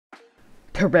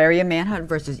Terraria Manhunt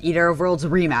versus Eater of Worlds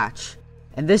rematch.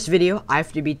 In this video, I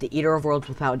have to beat the Eater of Worlds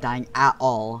without dying at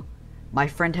all. My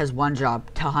friend has one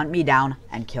job, to hunt me down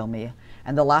and kill me.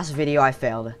 And the last video I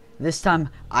failed. This time,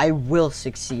 I will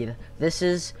succeed. This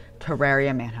is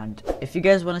Terraria Manhunt. If you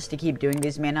guys want us to keep doing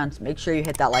these manhunts, make sure you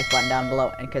hit that like button down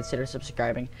below and consider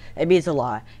subscribing. It means a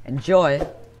lot. Enjoy!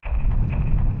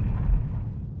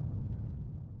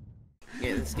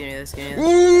 Yeah, this game.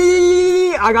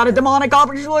 I got a demonic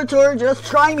opportunity, just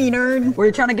try me, nerd. Were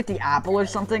you trying to get the apple or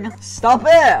something? Stop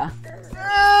it!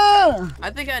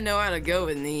 I think I know how to go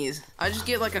with these. I just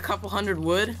get like a couple hundred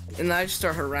wood, and then I just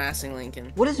start harassing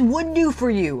Lincoln. What does wood do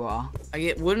for you? I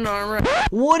get wooden armor.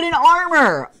 Wooden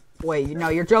armor! Wait, no,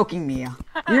 you're joking me.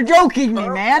 You're joking me,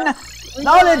 man!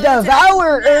 Not a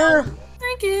devourer!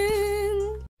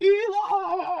 Lincoln!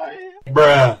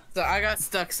 Bruh. So I got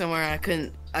stuck somewhere I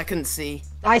couldn't see.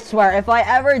 I swear, if I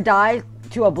ever die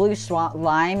to a blue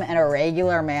slime in a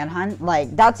regular manhunt,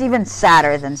 like, that's even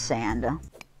sadder than sand.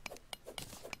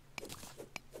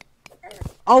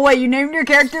 Oh wait, you named your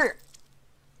character?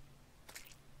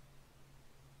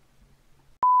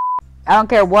 I don't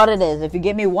care what it is. If you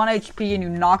give me 1 HP and you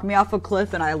knock me off a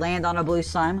cliff and I land on a blue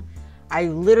slime, I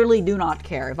literally do not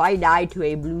care. If I die to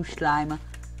a blue slime...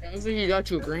 I don't think you got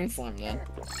to a green slime then.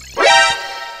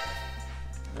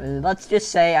 Let's just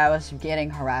say I was getting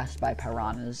harassed by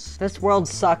piranhas. This world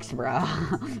sucks, bro.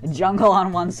 Jungle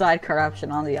on one side,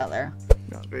 corruption on the other.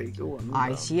 Not very cool.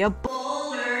 I see a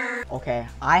boulder. Okay,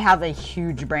 I have a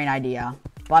huge brain idea.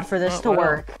 But for this to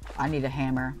work, I need a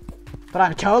hammer. But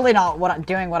I'm totally not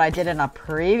doing what I did in a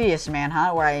previous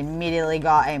manhunt where I immediately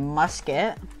got a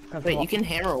musket. Wait, you can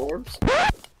hammer orbs?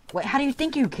 Wait, how do you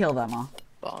think you kill them?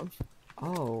 Bombs.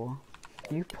 Oh,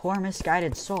 you poor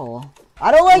misguided soul.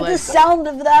 I don't like the sound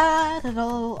of that at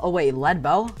all. Oh wait, lead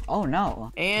bow? Oh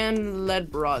no. And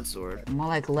lead broadsword. More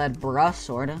like lead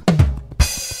broadsword.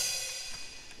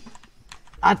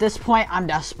 At this point, I'm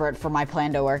desperate for my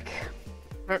plan to work.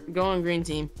 Go on green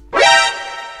team.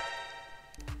 I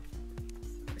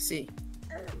see.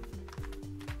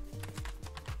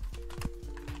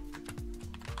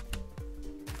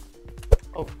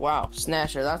 Oh wow,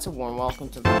 Snatcher, that's a warm welcome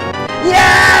to the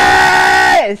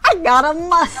Yes! I got a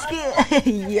musket!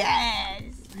 Yes!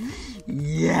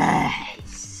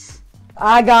 Yes!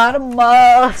 I got a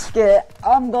musket.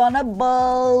 I'm gonna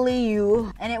bully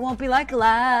you. And it won't be like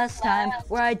last time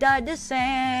where I died to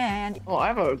sand. Oh, I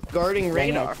have a guarding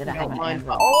radar. Did I have an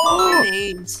anvil? Oh,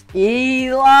 needs.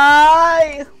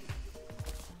 Eli!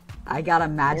 I got a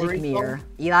magic mirror.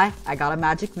 Eli, I got a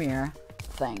magic mirror.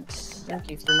 Thanks. Thank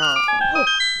you for not.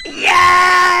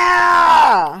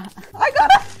 Yeah! I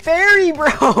got a fairy,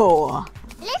 bro!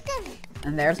 Listen.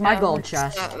 And there's my gold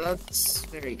chest. That's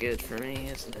very good for me,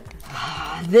 isn't it?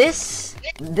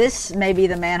 This may be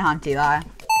the manhunt, Eli.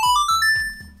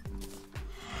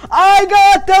 I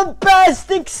got the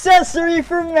best accessory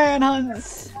for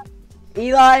manhunts!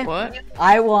 Eli, What?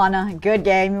 I won. Good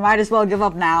game. You might as well give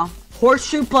up now.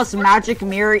 Horseshoe plus magic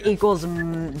mirror equals.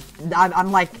 I'm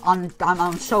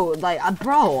so like,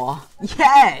 bro.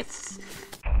 Yes.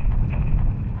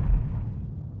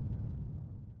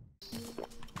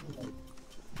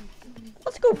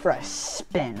 Let's go for a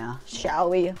spin, shall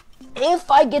we?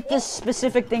 If I get this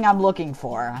specific thing I'm looking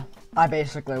for, I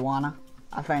basically won.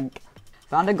 I think.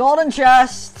 Found a golden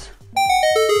chest.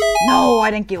 No,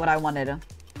 I didn't get what I wanted.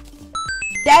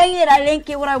 Dang it! I didn't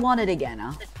get what I wanted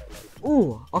again.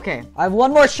 Ooh, okay. I have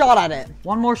one more shot at it.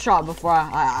 One more shot before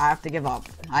I have to give up.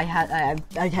 I had,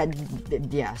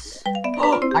 yes.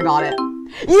 I got it.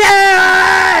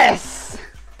 Yes!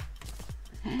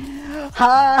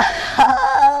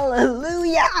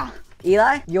 Hallelujah!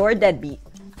 Eli, you're a deadbeat.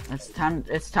 It's time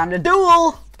to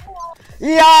duel!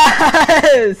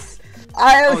 Yes!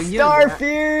 I have Star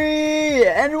Fury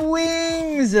and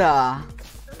wings!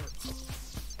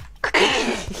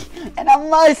 And a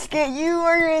musket, you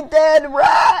are a dead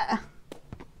rat!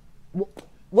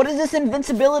 What is this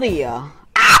invincibility? Ah!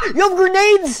 You have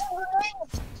grenades!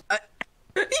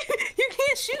 You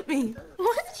can't shoot me!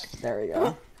 What? There we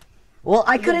go. Well,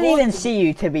 I couldn't even see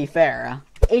you, to be fair.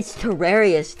 It's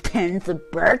Terraria's 10th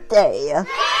birthday!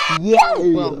 Yeah!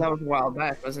 Well, that was a while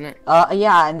back, wasn't it?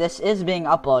 Yeah, and this is being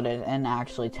uploaded in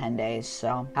actually 10 days,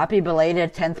 so... Happy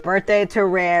belated 10th birthday,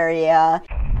 Terraria!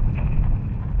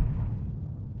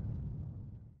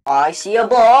 I see a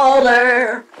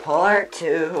boulder, part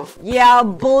 2. Yeah,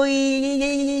 boy!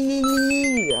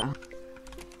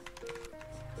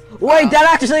 Wait, that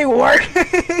actually works!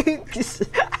 I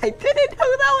didn't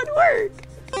know that would work!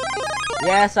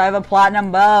 Yes, I have a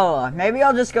platinum bow. Maybe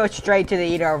I'll just go straight to the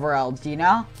Eater of Worlds, you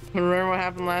know? Remember what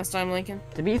happened last time, Lincoln?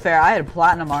 To be fair, I had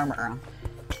platinum armor.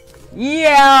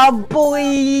 Yeah, boy!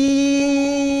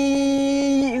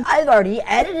 I've already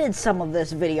edited some of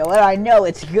this video and I know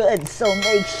it's good, so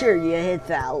make sure you hit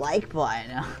that like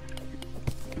button.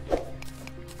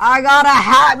 I got a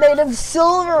hat made of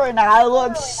silver and I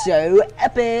look so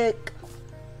epic.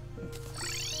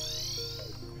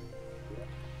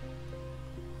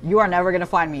 You are never gonna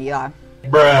find me, Eli.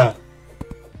 Bruh.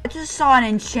 I just saw an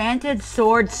enchanted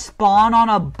sword spawn on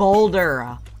a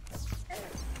boulder.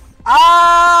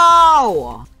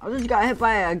 Oh! I just got hit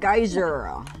by a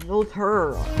geyser. With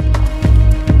her.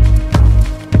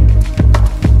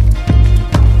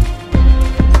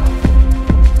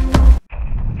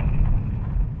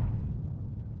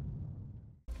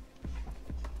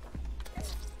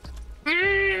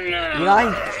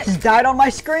 Eli just died on my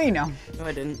screen. No,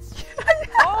 I didn't.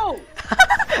 Oh!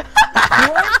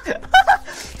 What?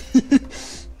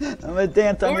 I'm a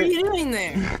dance. What were you doing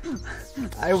there?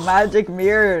 I magic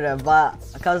mirrored, but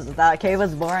because that cave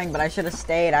was boring, but I should have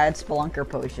stayed. I had spelunker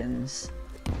potions.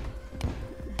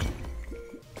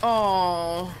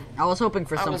 Oh. I was hoping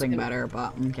for something better,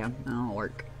 but okay, that'll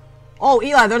work. Oh,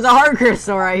 Eli, there's a heart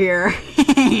crystal right here.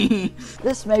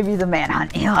 This may be the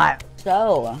manhunt, Eli.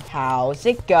 So, how's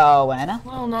it going?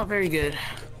 Well, not very good.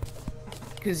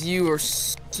 Because you are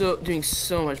doing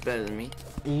so much better than me.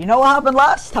 You know what happened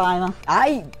last time?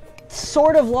 I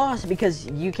sort of lost because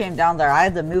you came down there. I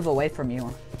had to move away from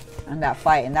you in that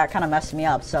fight, and that kind of messed me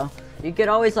up. So you could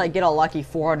always like get a lucky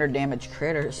 400 damage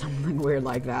crit or something weird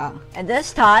like that. And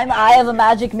this time I have a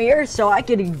magic mirror, so I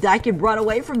could run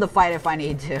away from the fight if I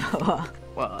need to.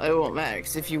 Well, it won't matter,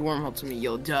 because if you wormhole to me,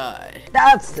 you'll die.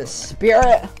 That's the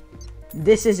spirit.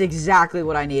 This is exactly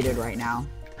what I needed right now.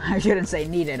 I shouldn't say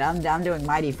needed. I'm doing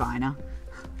mighty fine, huh?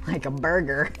 Like a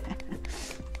burger.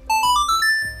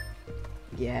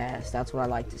 Yes, that's what I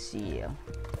like to see.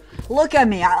 Look at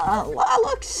me, I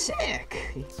look sick.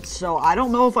 So I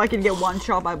don't know if I can get one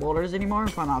shot by boulders anymore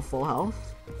if I'm at full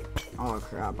health. Oh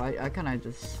crap, I kinda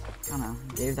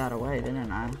gave that away,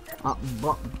 didn't I?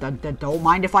 Don't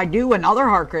mind if I do. Another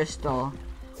heart crystal.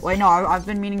 Wait, no, I've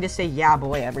been meaning to say yeah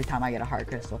boy every time I get a heart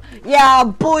crystal. Yeah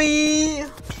boy!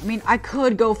 I mean, I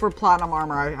could go for platinum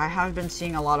armor. I have been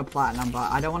seeing a lot of platinum,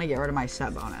 but I don't want to get rid of my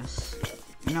set bonus.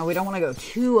 You know, we don't want to go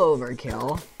too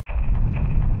overkill.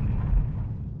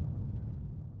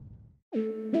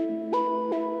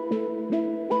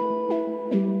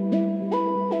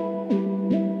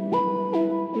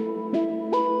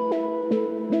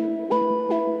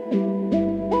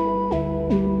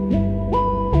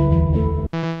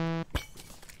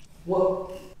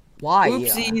 Why?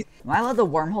 Oopsies. Am I allowed to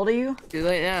wormhole to you? Too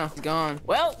late now. It's gone.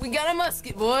 Well, we got a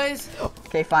musket, boys.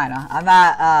 Okay, fine. I'm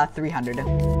at 300.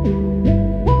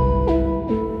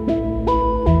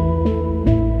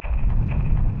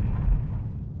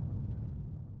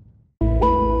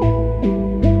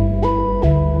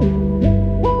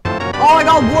 Oh, I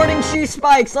got warding shoe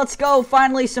spikes. Let's go.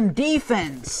 Finally, some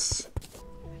defense.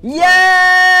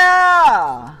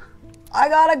 Yeah! I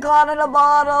got a cloud in a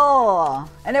bottle!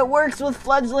 And it works with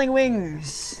fledgling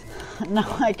wings.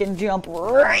 Now I can jump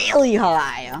really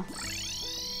high.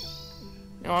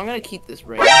 No, I'm gonna keep this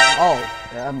right.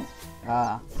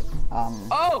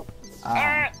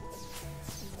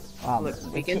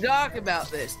 Look, we can talk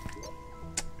about this.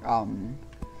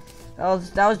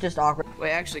 That was just awkward.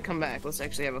 Wait, actually, come back. Let's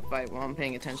actually have a fight while I'm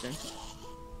paying attention.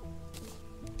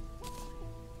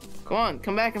 Come on,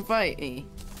 come back and fight me.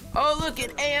 Oh, look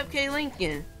at AFK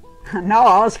Lincoln. No,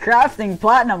 I was crafting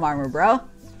platinum armor, bro.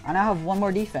 I now have one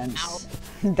more defense.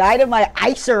 Died of my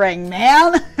ice ring,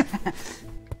 man.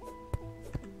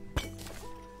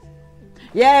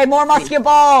 Yay, more musket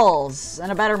balls and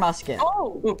a better musket.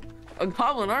 Oh, a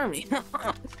goblin army.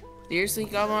 Seriously,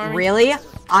 goblin army? Really?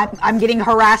 I'm getting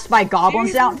harassed by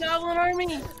goblins now. Goblin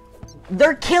army?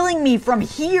 They're killing me from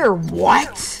here.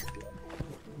 What?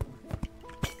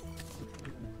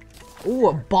 Ooh,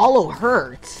 a ball of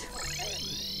hurt.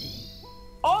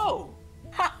 Oh!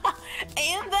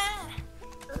 And that!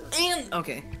 And...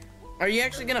 Okay. Are you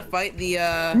actually gonna fight the,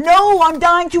 No, I'm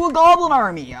dying to a goblin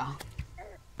army. Oh,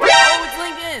 it's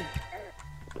Lincoln!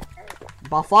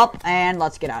 Buff up, and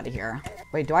let's get out of here.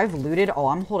 Wait, do I have looted? Oh,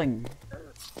 I'm holding...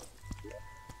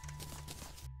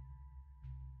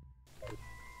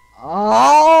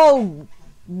 Oh!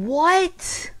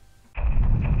 What?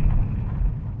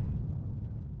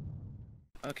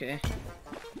 Okay.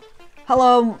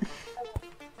 Hello.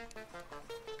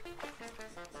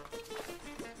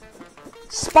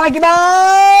 Spiky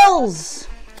balls!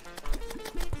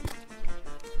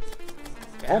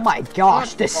 Oh my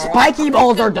gosh, the spiky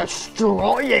balls are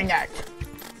destroying it!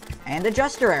 And the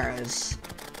jester arrows.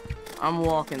 I'm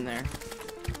walking there.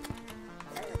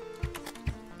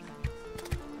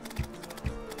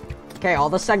 Okay, all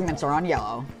the segments are on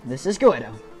yellow. This is good.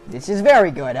 This is very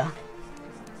good.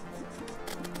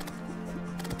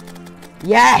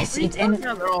 Yes, it's in.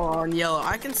 They're all on yellow.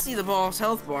 I can see the ball's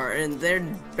health bar, and they're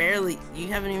barely. You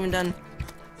haven't even done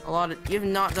a lot of. You have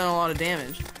not done a lot of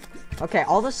damage. Okay,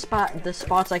 all the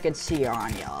spots I could see are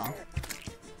on yellow.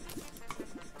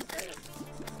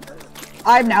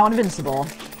 I'm now invincible.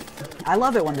 I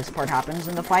love it when this part happens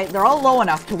in the fight. They're all low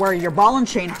enough to where your ball and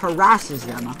chain harasses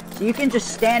them. So you can just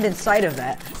stand inside of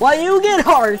it while you get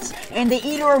hearts and the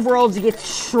Eater of Worlds gets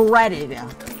shredded.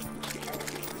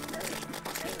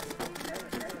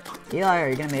 Eli, are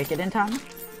you gonna make it in time?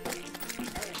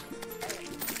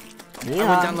 Eli. I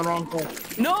went down the wrong hole.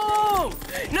 No!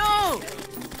 No!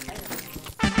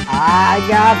 I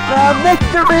got the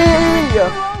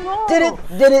victory! Did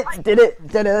it. I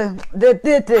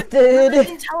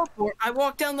didn't teleport. I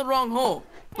walked down the wrong hole.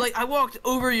 Like, I walked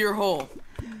over your hole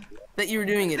that you were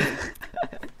doing it in.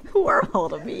 Wormhole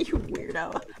to me, you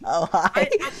weirdo. Oh, hi.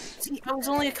 I was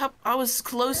only I was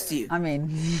close to you. I mean,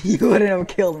 you wouldn't have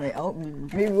killed me. Oh,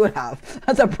 maybe you would have.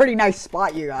 That's a pretty nice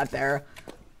spot you got there.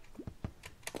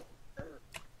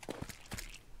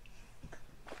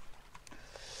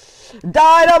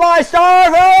 Dynamite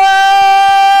Starvey!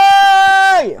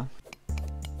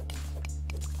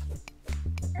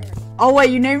 Oh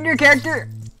wait, you named your character?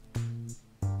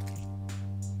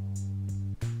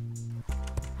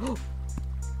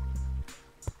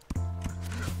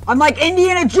 I'm like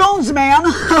Indiana Jones, man!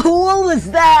 What was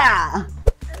that?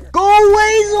 Go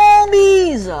away,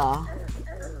 zombies!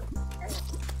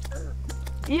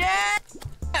 Yeah!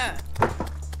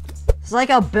 It's like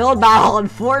a build battle in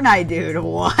Fortnite, dude.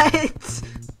 What?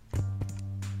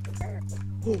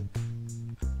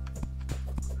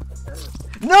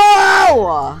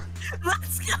 No!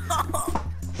 Let's go!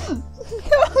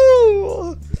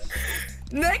 No!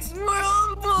 Next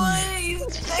world, boys!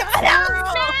 Shut up,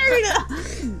 nerd!